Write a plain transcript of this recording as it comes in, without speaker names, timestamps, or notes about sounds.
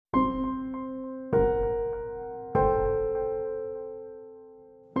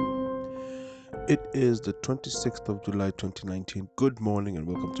It is the 26th of July 2019. Good morning and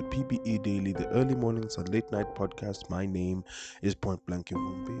welcome to PBE Daily, the early mornings and late night podcast. My name is Point Blank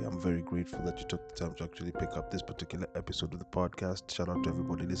Ivumbi. I'm very grateful that you took the time to actually pick up this particular episode of the podcast. Shout out to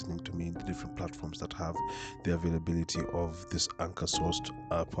everybody listening to me in the different platforms that have the availability of this anchor sourced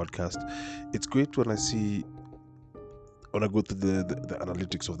podcast. It's great when I go to the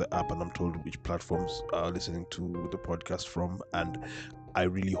analytics of the app and I'm told which platforms are listening to the podcast from, and I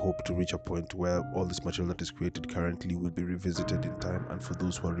really hope to reach a point where all this material that is created currently will be revisited in time. And for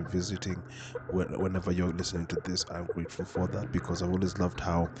those who are revisiting, whenever you're listening to this, I'm grateful for that, because I've always loved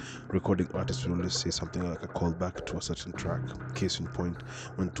how recording artists will always say something like a callback to a certain track. Case in point,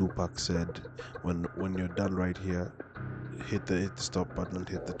 when Tupac said, "When you're done right here, hit the stop button and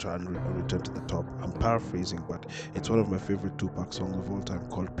hit the try and return to the top." I'm paraphrasing, but it's one of my favorite Tupac songs of all time,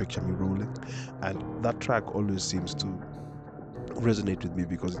 called "Picture Me Rolling," and that track always seems to resonate with me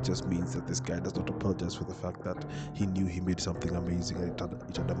because it just means that this guy does not apologize for the fact that he knew he made something amazing and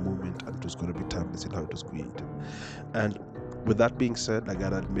it had a moment and it was going to be timeless in how it was created. And with that being said, I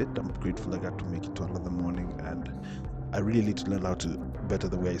gotta admit, I'm grateful I got to make it to another morning, and I really need to learn how to better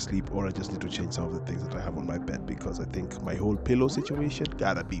the way I sleep, or I just need to change some of the things that I have on my bed, because I think my whole pillow situation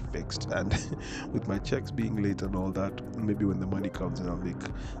gotta be fixed. And with my checks being late and all that, maybe when the money comes in, I'll make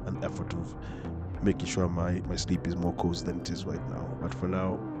an effort of making sure my sleep is more cozy than it is right now. But for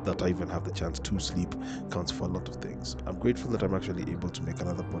now, that I even have the chance to sleep counts for a lot of things. I'm grateful that I'm actually able to make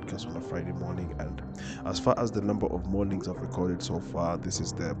another podcast on a Friday morning, and as far as the number of mornings I've recorded so far, this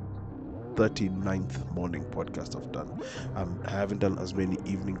is the 39th morning podcast I've done. I haven't done as many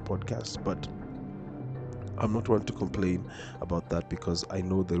evening podcasts, but I'm not one to complain about that, because I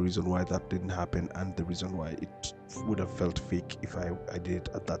know the reason why that didn't happen and the reason why it would have felt fake if I did it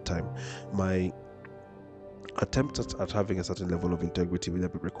at that time. My attempt at having a certain level of integrity with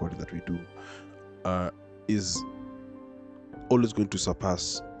every recording that we do is always going to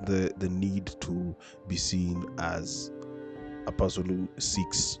surpass the need to be seen as a person who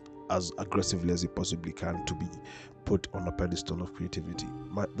seeks as aggressively as he possibly can to be put on a pedestal of creativity.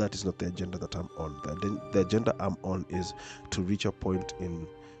 That is not the agenda that I'm on. The agenda I'm on is to reach a point in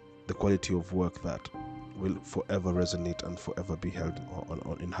the quality of work that will forever resonate and forever be held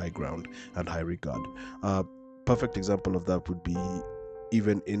in high ground and high regard. Perfect example of that would be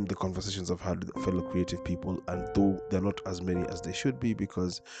even in the conversations I've had with fellow creative people, and though they're not as many as they should be,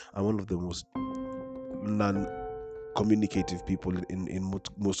 because I'm one of the most non-communicative people in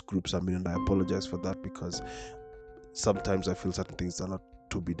most groups I'm in, and I apologize for that, because sometimes I feel certain things are not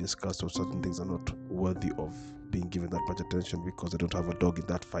to be discussed, or certain things are not worthy of being given that much attention, because I don't have a dog in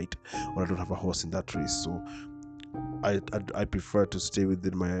that fight, or I don't have a horse in that race. So I prefer to stay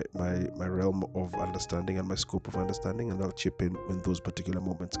within my realm of understanding and my scope of understanding, and I'll chip in when those particular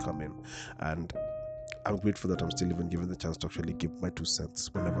moments come in. And I'm grateful that I'm still even given the chance to actually give my 2 cents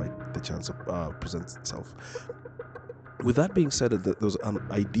whenever the chance presents itself. With that being said, there was an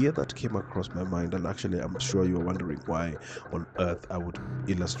idea that came across my mind, and actually I'm sure you're wondering why on earth I would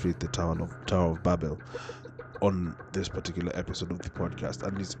illustrate the Tower of Babel on this particular episode of the podcast.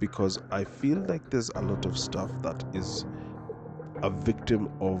 And it's because I feel like there's a lot of stuff that is a victim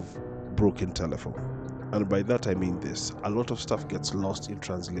of broken telephone. And by that I mean this: a lot of stuff gets lost in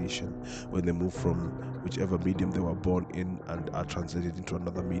translation when they move from whichever medium they were born in and are translated into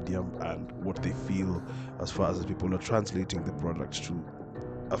another medium, and what they feel as far as the people are translating the product to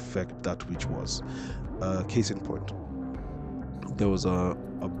affect that which was. Case in point, there was a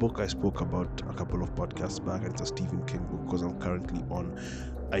book I spoke about a couple of podcasts back, and it's a Stephen King book, because I'm currently on.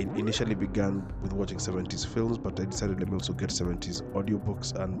 I initially began with watching 70s films, but I decided let me also get 70s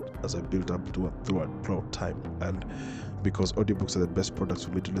audiobooks, and as I built up throughout time, and because audiobooks are the best products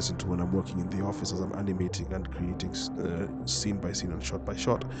for me to listen to when I'm working in the office, as I'm animating and creating scene by scene and shot by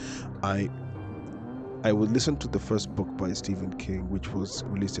shot, I would listen to the first book by Stephen King, which was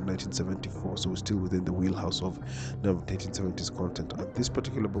released in 1974, so still within the wheelhouse of 1970s content. And this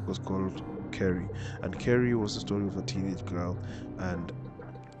particular book was called Carrie, and Carrie was the story of a teenage girl. And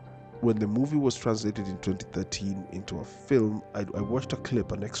when the movie was translated in 2013 into a film, I watched a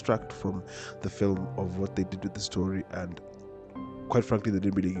clip, an extract from the film of what they did with the story, and quite frankly, they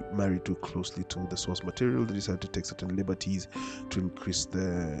didn't really marry too closely to the source material. They decided to take certain liberties to increase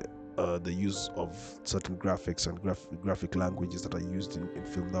the use of certain graphics and graphic languages that are used in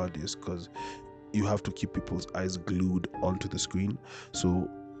film nowadays, because you have to keep people's eyes glued onto the screen. So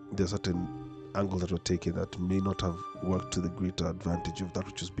there are certain angles that were taken that may not have worked to the greater advantage of that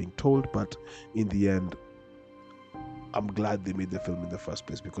which was being told, but in the end, I'm glad they made the film in the first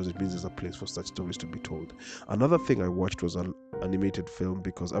place, because it means there's a place for such stories to be told. Another thing I watched was animated film,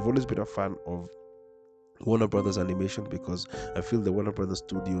 because I've always been a fan of Warner Brothers animation, because I feel the Warner Brothers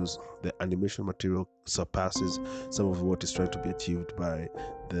studios, the animation material surpasses some of what is trying to be achieved by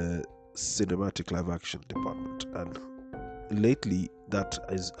the cinematic live action department. And lately that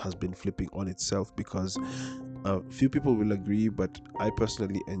has been flipping on itself, because few people will agree, but I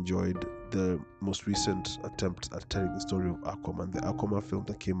personally enjoyed the most recent attempt at telling the story of Aquaman, the Aquaman film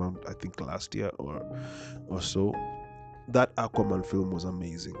that came out I think last year or so. That Aquaman film was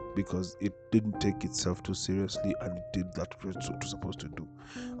amazing because it didn't take itself too seriously, and it did that what it was supposed to do.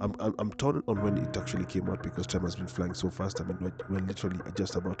 I'm torn on when it actually came out, because time has been flying so fast. I mean, we're literally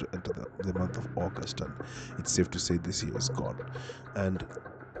just about to enter the month of August, and it's safe to say this year is gone. And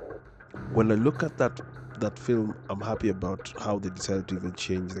when I look at that film, I'm happy about how they decided to even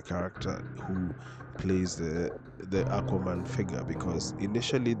change the character who plays the Aquaman figure, because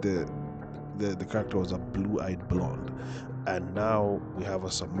initially the character was a blue-eyed blonde, and now we have a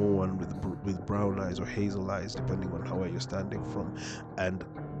Samoan with brown eyes or hazel eyes, depending on where you're standing from, and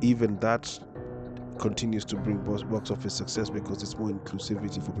even that continues to bring box office success because it's more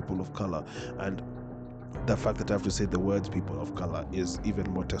inclusivity for people of color. And the fact that I have to say the words people of color is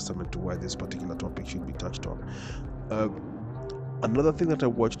even more testament to why this particular topic should be touched on. Another thing that I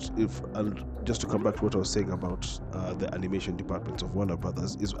watched, and just to come back to what I was saying about the animation departments of Warner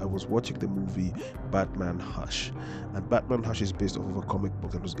Brothers, is I was watching the movie Batman Hush. And Batman Hush is based off of a comic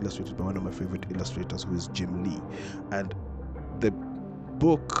book that was illustrated by one of my favorite illustrators, who is Jim Lee. And the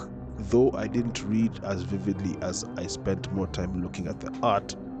book, though I didn't read as vividly as I spent more time looking at the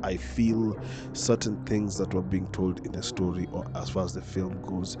art, I feel certain things that were being told in the story, or as far as the film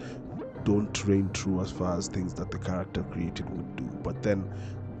goes, don't reign true as far as things that the character created would do. But then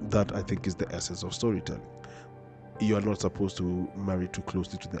that, I think, is the essence of storytelling. You are not supposed to marry too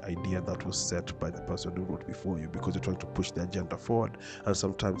closely to the idea that was set by the person who wrote before you, because you're trying to push the agenda forward, and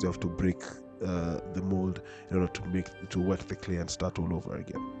sometimes you have to break the mold in order to wet the clay and start all over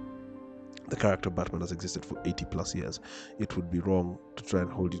again. The character Batman has existed for 80 plus years. It would be wrong to try and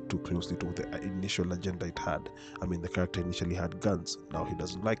hold it too closely to the initial agenda it had. I mean, the character initially had guns. Now he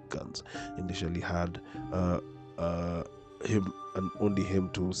doesn't like guns. Initially had him and only him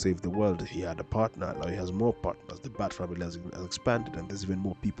to save the world. He had a partner. Now he has more partners. The Bat family has expanded, and there's even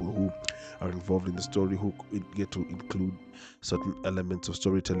more people who are involved in the story, who get to include certain elements of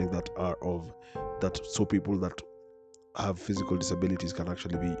storytelling so people that have physical disabilities can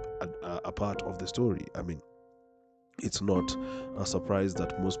actually be a part of the story. I mean, it's not a surprise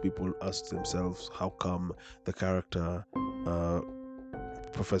that most people ask themselves, how come the character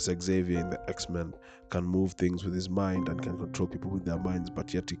Professor Xavier in the X-Men can move things with his mind and can control people with their minds,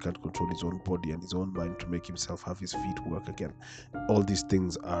 but yet he can't control his own body and his own mind to make himself have his feet work again. All these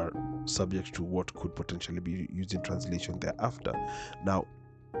things are subject to what could potentially be used in translation thereafter. Now,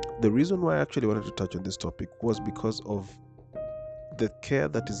 the reason why I actually wanted to touch on this topic was because of the care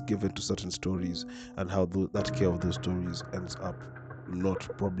that is given to certain stories, and how that care of those stories ends up not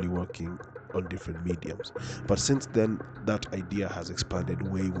probably working on different mediums. But since then, that idea has expanded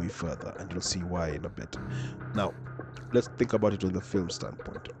way further, and you'll see why in a bit. Now, let's think about it on the film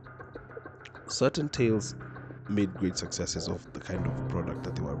standpoint. Certain tales made great successes of the kind of product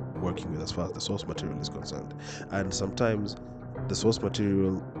that they were working with as far as the source material is concerned, and sometimes the source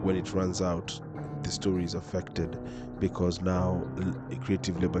material, when it runs out, the story is affected because now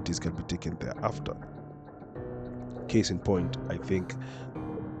creative liberties can be taken thereafter. Case in point, I think,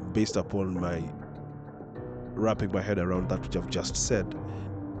 based upon my wrapping my head around that which I've just said,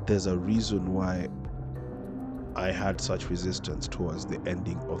 there's a reason why I had such resistance towards the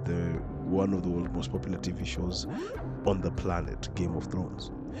ending of one of the world's most popular TV shows on the planet, Game of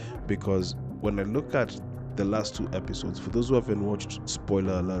Thrones. Because when I look at the last 2 episodes, for those who haven't watched,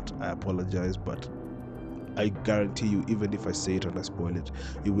 spoiler alert, I apologize, but I guarantee you, even if I say it and I spoil it,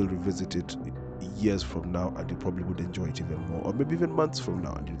 you will revisit it years from now and you probably would enjoy it even more, or maybe even months from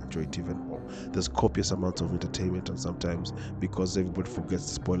now and you'll enjoy it even more. There's copious amounts of entertainment, and sometimes because everybody forgets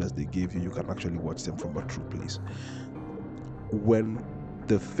the spoilers they gave you, you can actually watch them from a true place. When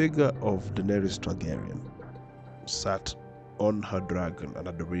the figure of Daenerys Targaryen sat on her dragon and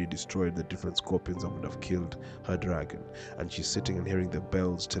had already destroyed the different scorpions that would have killed her dragon, and she's sitting and hearing the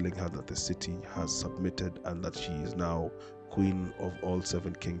bells telling her that the city has submitted and that she is now queen of all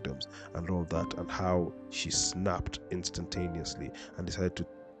 7 kingdoms and all that, and how she snapped instantaneously and decided to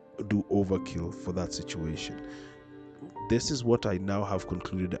do overkill for that situation. This is what I now have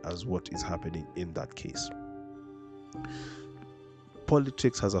concluded as what is happening in that case.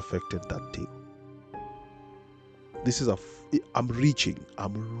 Politics has affected that tale. This is I'm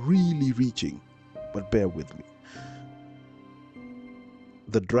really reaching, but bear with me.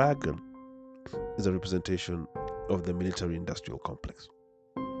 The dragon is a representation of the military industrial complex.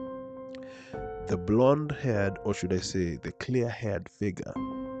 The blonde-haired, or should I say the clear-haired figure,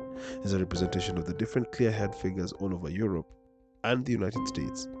 is a representation of the different clear-haired figures all over Europe and the United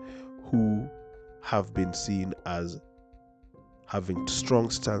States who have been seen as having strong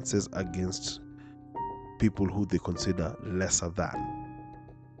stances against people who they consider lesser than.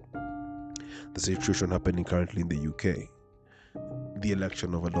 The situation happening currently in the UK, the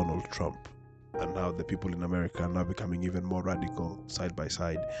election of a Donald Trump, and how the people in America are now becoming even more radical side by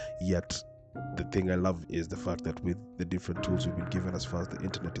side. Yet the thing I love is the fact that with the different tools we've been given as far as the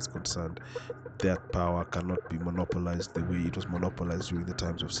internet is concerned, that power cannot be monopolized the way it was monopolized during the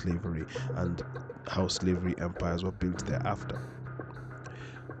times of slavery and how slavery empires were built thereafter.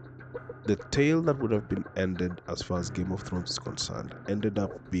 The tale that would have been ended as far as Game of Thrones is concerned ended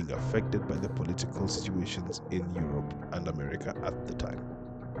up being affected by the political situations in Europe and America at the time.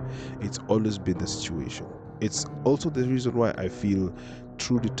 It's always been the situation. It's also the reason why I feel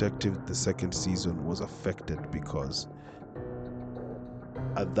True Detective, the second season, was affected, because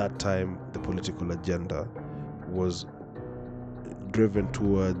at that time the political agenda was driven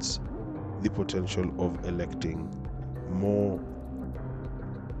towards the potential of electing more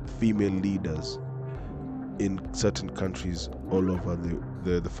female leaders in certain countries all over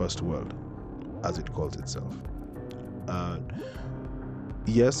the first world, as it calls itself.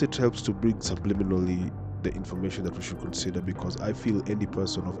 Yes, it helps to bring subliminally the information that we should consider, because I feel any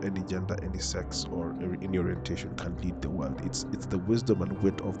person of any gender, any sex, or any orientation can lead the world. It's the wisdom and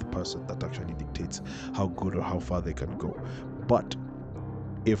wit of the person that actually dictates how good or how far they can go. But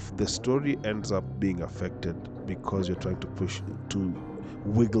if the story ends up being affected because you're trying to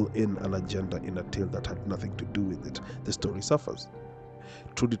wiggle in an agenda in a tale that had nothing to do with it, the story suffers.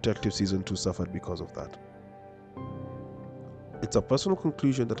 True Detective Season 2 suffered because of that. It's a personal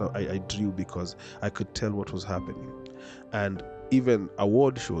conclusion that I drew because I could tell what was happening. And even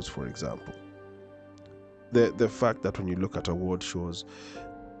award shows, for example, the fact that when you look at award shows,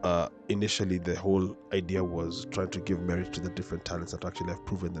 initially the whole idea was trying to give merit to the different talents that actually have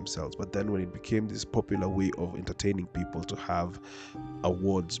proven themselves. But then when it became this popular way of entertaining people to have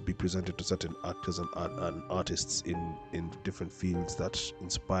awards be presented to certain actors and artists in different fields that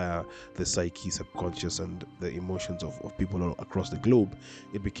inspire the psyche, subconscious, and the emotions of people all across the globe,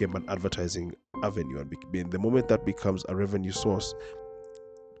 it became an advertising avenue. And the moment that becomes a revenue source,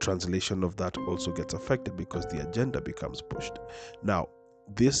 translation of that also gets affected because the agenda becomes pushed. Now,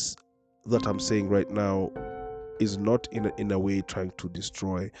 this that I'm saying right now is not in a way trying to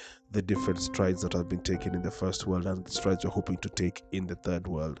destroy the different strides that have been taken in the first world and the strides you're hoping to take in the third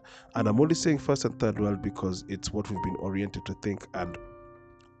world. And I'm only saying first and third world because it's what we've been oriented to think, and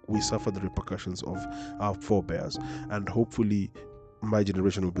we suffer the repercussions of our forebears. And hopefully my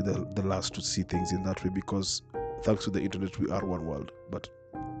generation will be the last to see things in that way, because thanks to the internet we are one world. But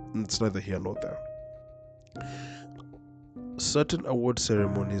it's neither here nor there. Certain award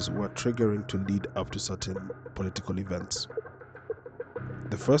ceremonies were triggering to lead up to certain political events.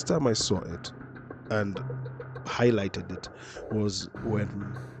 The first time I saw it and highlighted it was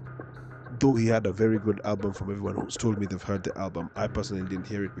when, though he had a very good album from everyone who's told me they've heard the album, I personally didn't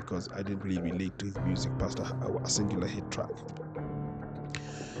hear it because I didn't really relate to his music past a singular hit track.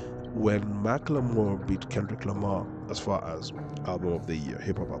 When Macklemore beat Kendrick Lamar as far as album of the year,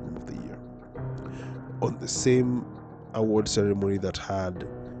 hip hop album of the year, on the same award ceremony that had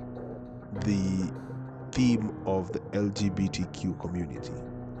the theme of the LGBTQ community,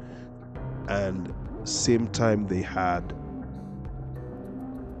 and same time they had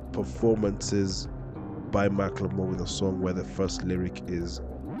performances by Macklemore with a song where the first lyric is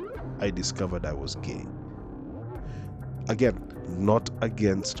 "I discovered I was gay." Again, not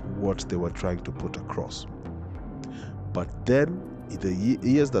against what they were trying to put across, but then in the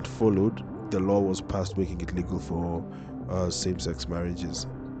years that followed, the law was passed making it legal for same-sex marriages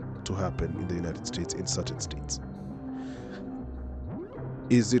to happen in the United States in certain states.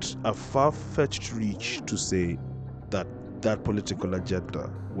 Is it a far-fetched reach to say that that political agenda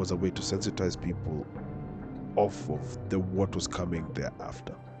was a way to sensitize people off of what was coming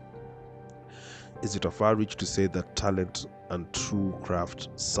thereafter? Is it a far reach to say that talent and true craft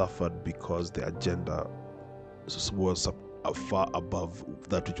suffered because the agenda was far above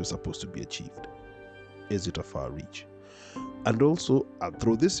that which was supposed to be achieved? Is it a far reach? And also, I'll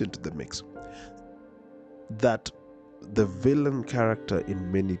throw this into the mix, that the villain character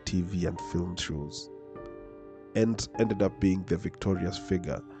in many TV and film shows ended up being the victorious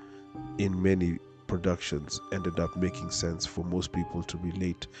figure in many productions, ended up making sense for most people to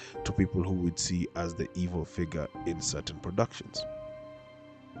relate to people who would see as the evil figure in certain productions.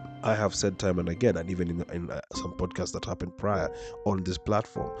 I have said time and again, and even in some podcasts that happened prior on this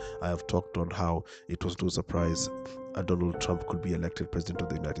platform, I have talked on how it was no surprise Donald Trump could be elected president of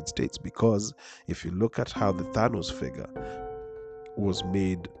the United States, because if you look at how the Thanos figure was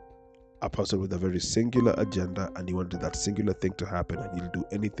made a person with a very singular agenda, and he wanted that singular thing to happen, and he'll do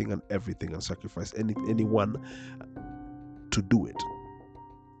anything and everything and sacrifice anyone to do it.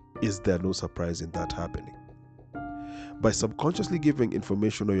 Is there no surprise in that happening? By subconsciously giving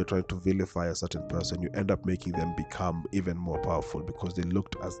information, or you're trying to vilify a certain person, you end up making them become even more powerful because they're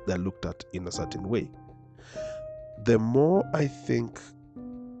looked at in a certain way. The more I think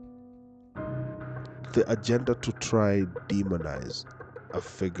the agenda to try demonize a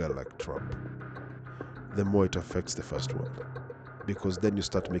figure like Trump, the more it affects the first world, because then you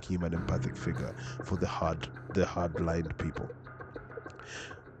start making him an empathic figure for the hard-lined people.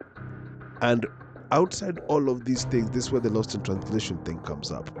 And outside all of these things, this is where the lost in translation thing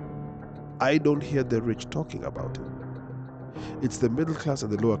comes up. I don't hear the rich talking about it. It's the middle class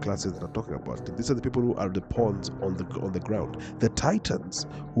and the lower classes that are talking about it. These are the people who are the pawns on the ground, the titans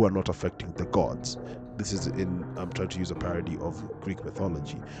who are not affecting the gods. This is I'm trying to use a parody of Greek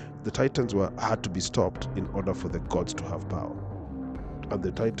mythology. The titans had to be stopped in order for the gods to have power, and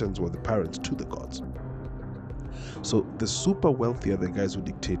the titans were the parents to the gods. So the super wealthy are the guys who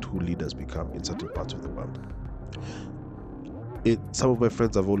dictate who leaders become in certain parts of the world. Some of my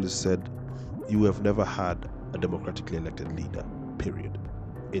friends have always said, you have never had a democratically elected leader, period.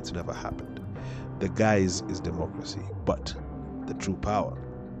 It's never happened. The guise is democracy, but the true power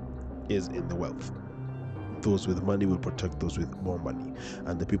is in the wealth. Those with money will protect those with more money,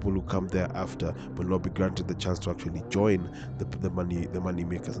 and the people who come thereafter will not be granted the chance to actually join the money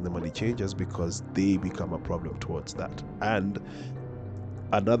makers and the money changers, because they become a problem towards that. And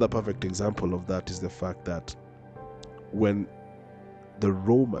another perfect example of that is the fact that when the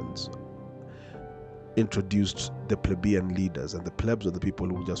Romans introduced the plebeian leaders, and the plebs are the people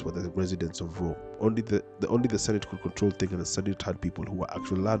who just were the residents of Rome. Only the Senate could control things, and the Senate had people who were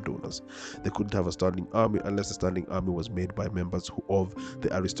actual landowners. They couldn't have a standing army unless the standing army was made by members of the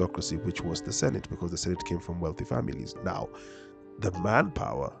aristocracy, which was the Senate, because the Senate came from wealthy families. Now, the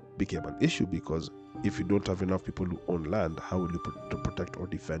manpower became an issue, because if you don't have enough people who own land, how will you protect or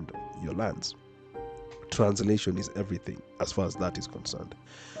defend your lands? Translation is everything as far as that is concerned,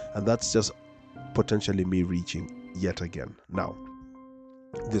 and that's just potentially me reaching yet again. Now,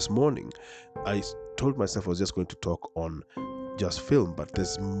 this morning I told myself I was just going to talk on just film, but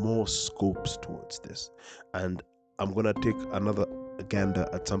there's more scopes towards this, and I'm gonna take another gander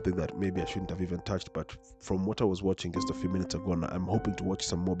at something that maybe I shouldn't have even touched, but from what I was watching just a few minutes ago, and I'm hoping to watch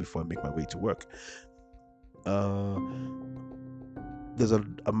some more before I make my way to work. There's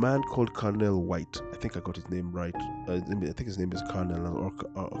a man called Carnell White. I think I got his name right. I think his name is Carnell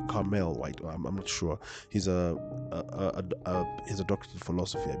or Carmel White. I'm not sure. He's a doctorate in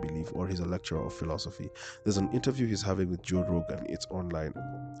philosophy, I believe, or he's a lecturer of philosophy. There's an interview he's having with Joe Rogan. It's online.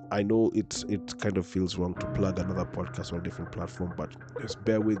 I know it kind of feels wrong to plug another podcast on a different platform, but just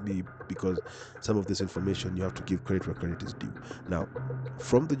bear with me, because some of this information you have to give credit where credit is due. Now,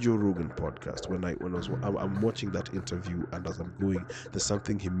 from the Joe Rogan podcast, I'm watching that interview, and as I'm going, there's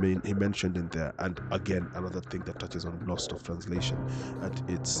something he mentioned in there, and again another thing that touches on lost of translation, and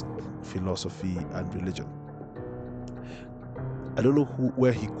it's philosophy and religion. I don't know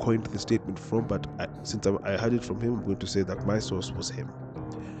where he coined the statement from, but since I heard it from him, I'm going to say that my source was him.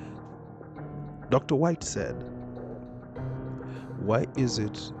 Dr. White said, "Why is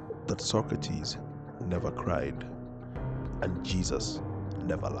it that Socrates never cried and Jesus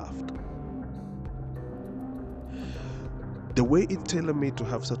never laughed?" The way it's tailor-made to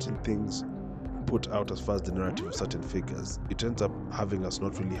have certain things put out as far as the narrative of certain figures, it ends up having us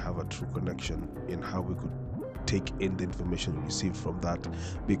not really have a true connection in how we could take in the information we received from that,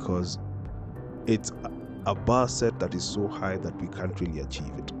 because it's a bar set that is so high that we can't really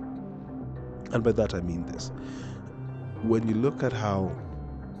achieve it. And by that I mean this: when you look at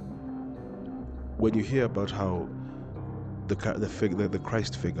when you hear about how the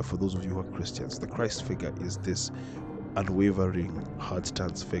Christ figure, for those of you who are Christians, the Christ figure is this unwavering, hard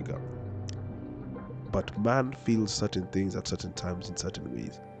stance figure. But man feels certain things at certain times in certain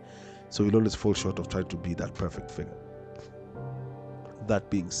ways, so he'll always fall short of trying to be that perfect figure. That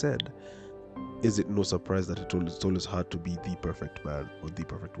being said, is it no surprise that it's always hard to be the perfect man or the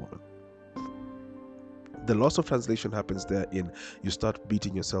perfect woman? The loss of translation happens there in you start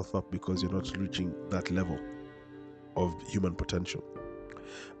beating yourself up because you're not reaching that level of human potential.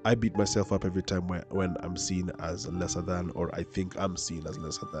 I beat myself up every time when I'm seen as lesser than, or I think I'm seen as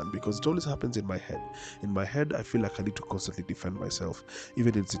lesser than, because it always happens in my head. In my head, I feel like I need to constantly defend myself,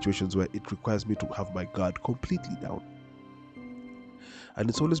 even in situations where it requires me to have my guard completely down. And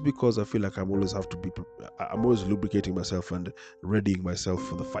it's always because I feel like I'm always lubricating myself and readying myself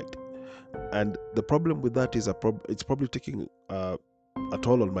for the fight. And the problem with that is it's probably taking a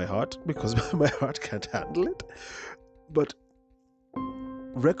toll on my heart, because my heart can't handle it. But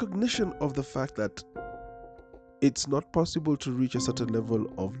recognition of the fact that it's not possible to reach a certain level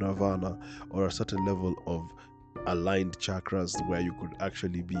of nirvana or a certain level of aligned chakras where you could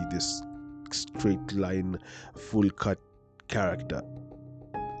actually be this straight line, full cut character,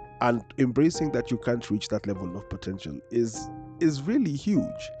 and embracing that you can't reach that level of potential is really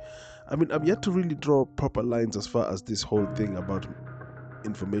huge. I mean, I'm yet to really draw proper lines as far as this whole thing about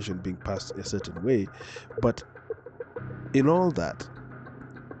information being passed a certain way, but in all that,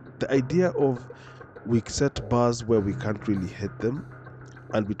 the idea of we set bars where we can't really hit them,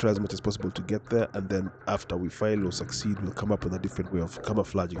 and we try as much as possible to get there, and then after we fail or succeed, we'll come up with a different way of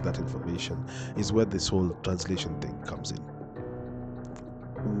camouflaging that information, is where this whole translation thing comes in.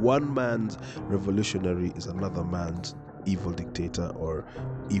 One man's revolutionary is another man's evil dictator or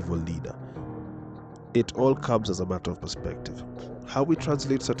evil leader. It all comes as a matter of perspective. How we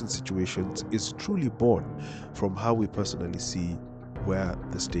translate certain situations is truly born from how we personally see where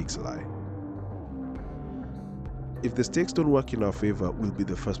the stakes lie. If the stakes don't work in our favor, we'll be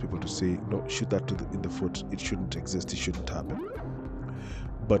the first people to say, no, shoot that in the foot. It shouldn't exist. It shouldn't happen.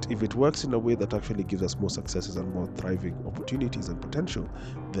 But if it works in a way that actually gives us more successes and more thriving opportunities and potential,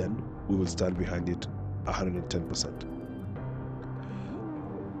 then we will stand behind it 110%.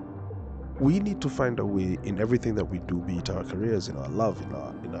 We need to find a way in everything that we do, be it our careers, in our love,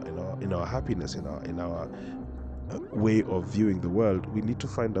 in our happiness, in our way of viewing the world. We need to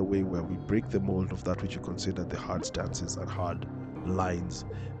find a way where we break the mold of that which you consider the hard stances and hard lines,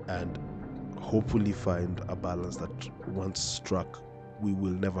 and hopefully find a balance that once struck, we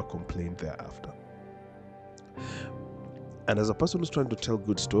will never complain thereafter. And as a person who's trying to tell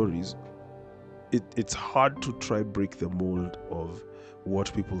good stories, it's hard to try break the mold of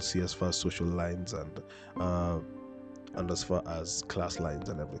what people see as far as social lines and as far as class lines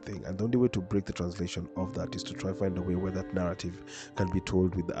and everything. And the only way to break the translation of that is to try find a way where that narrative can be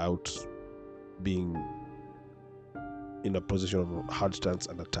told without being in a position of hard stance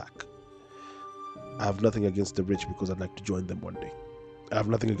and attack. I have nothing against the rich, because I'd like to join them one day. I have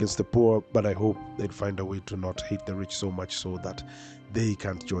nothing against the poor, but I hope they'd find a way to not hate the rich so much so that they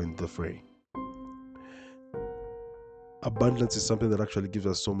can't join the fray. Abundance is something that actually gives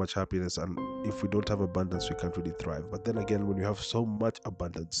us so much happiness, and if we don't have abundance, we can't really thrive. But then again, when you have so much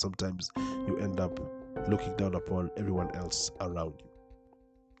abundance, sometimes you end up looking down upon everyone else around you.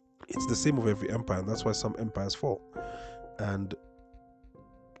 It's the same with every empire, and that's why some empires fall. And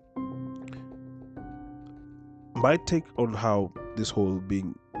my take on how this whole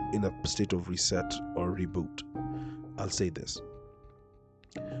being in a state of reset or reboot, I'll say this.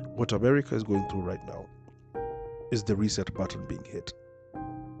 What America is going through right now is the reset button being hit.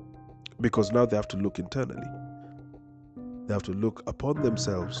 Because now they have to look internally. They have to look upon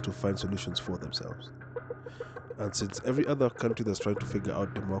themselves to find solutions for themselves. And since every other country that's trying to figure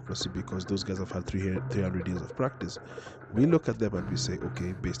out democracy, because those guys have had 300 years of practice, we look at them and we say,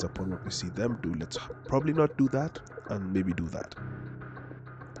 okay, based upon what we see them do, let's probably not do that and maybe do that.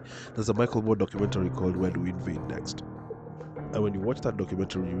 There's a Michael Moore documentary called Where Do We Invade Next? And when you watch that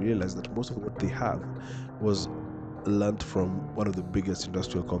documentary, you realize that most of what they have was learned from one of the biggest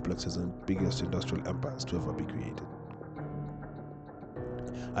industrial complexes and biggest industrial empires to ever be created.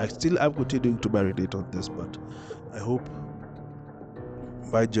 I still am continuing to marinate on this, but I hope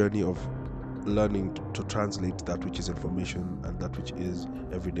my journey of learning to translate that which is information and that which is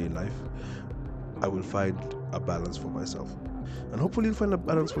everyday life, I will find a balance for myself. And hopefully you'll find a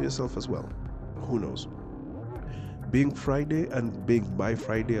balance for yourself as well. Who knows? Being Friday and being my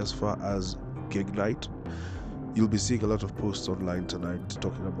Friday as far as gig night, you'll be seeing a lot of posts online tonight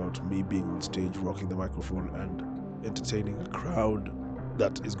talking about me being on stage, rocking the microphone and entertaining a crowd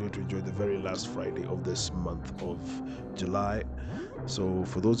that is going to enjoy the very last Friday of this month of July. So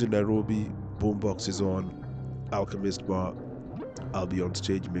for those in Nairobi, Boombox is on, Alchemist Bar, I'll be on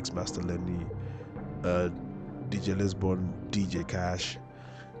stage, Mixmaster Lenny, DJ Lisbon, DJ Cash,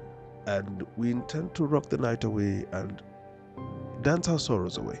 and we intend to rock the night away and dance our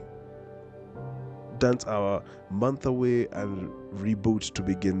sorrows away. Dance our month away and reboot to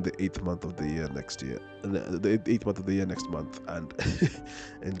begin the 8th month of the year next year. The 8th month of the year next month, and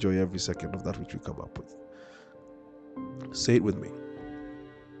enjoy every second of that which we come up with. Say it with me.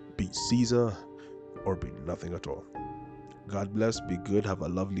 be Caesar or be nothing at all. God bless, be good, have a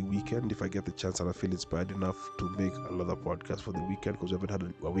lovely weekend. If I get the chance and I feel inspired enough to make another podcast for the weekend, because we haven't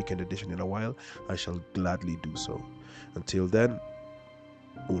had a weekend edition in a while, I shall gladly do so. Until then,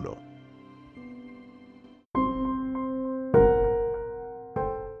 uno.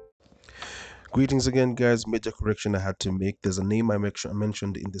 Greetings again, guys. Major correction I had to make. There's a name I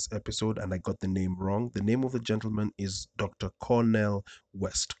mentioned in this episode, and I got the name wrong. The name of the gentleman is Dr. Cornel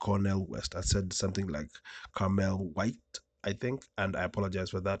West. Cornel West. I said something like Carmel White, I think, and I apologize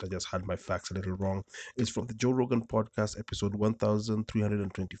for that. I just had my facts a little wrong. It's from the Joe Rogan podcast, episode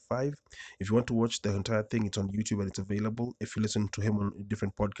 1325. If you want to watch the entire thing, it's on YouTube and it's available. If you listen to him on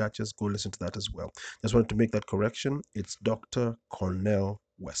different podcatchers, go listen to that as well. Just wanted to make that correction. It's Dr. Cornel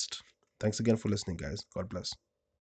West. Thanks again for listening, guys. God bless.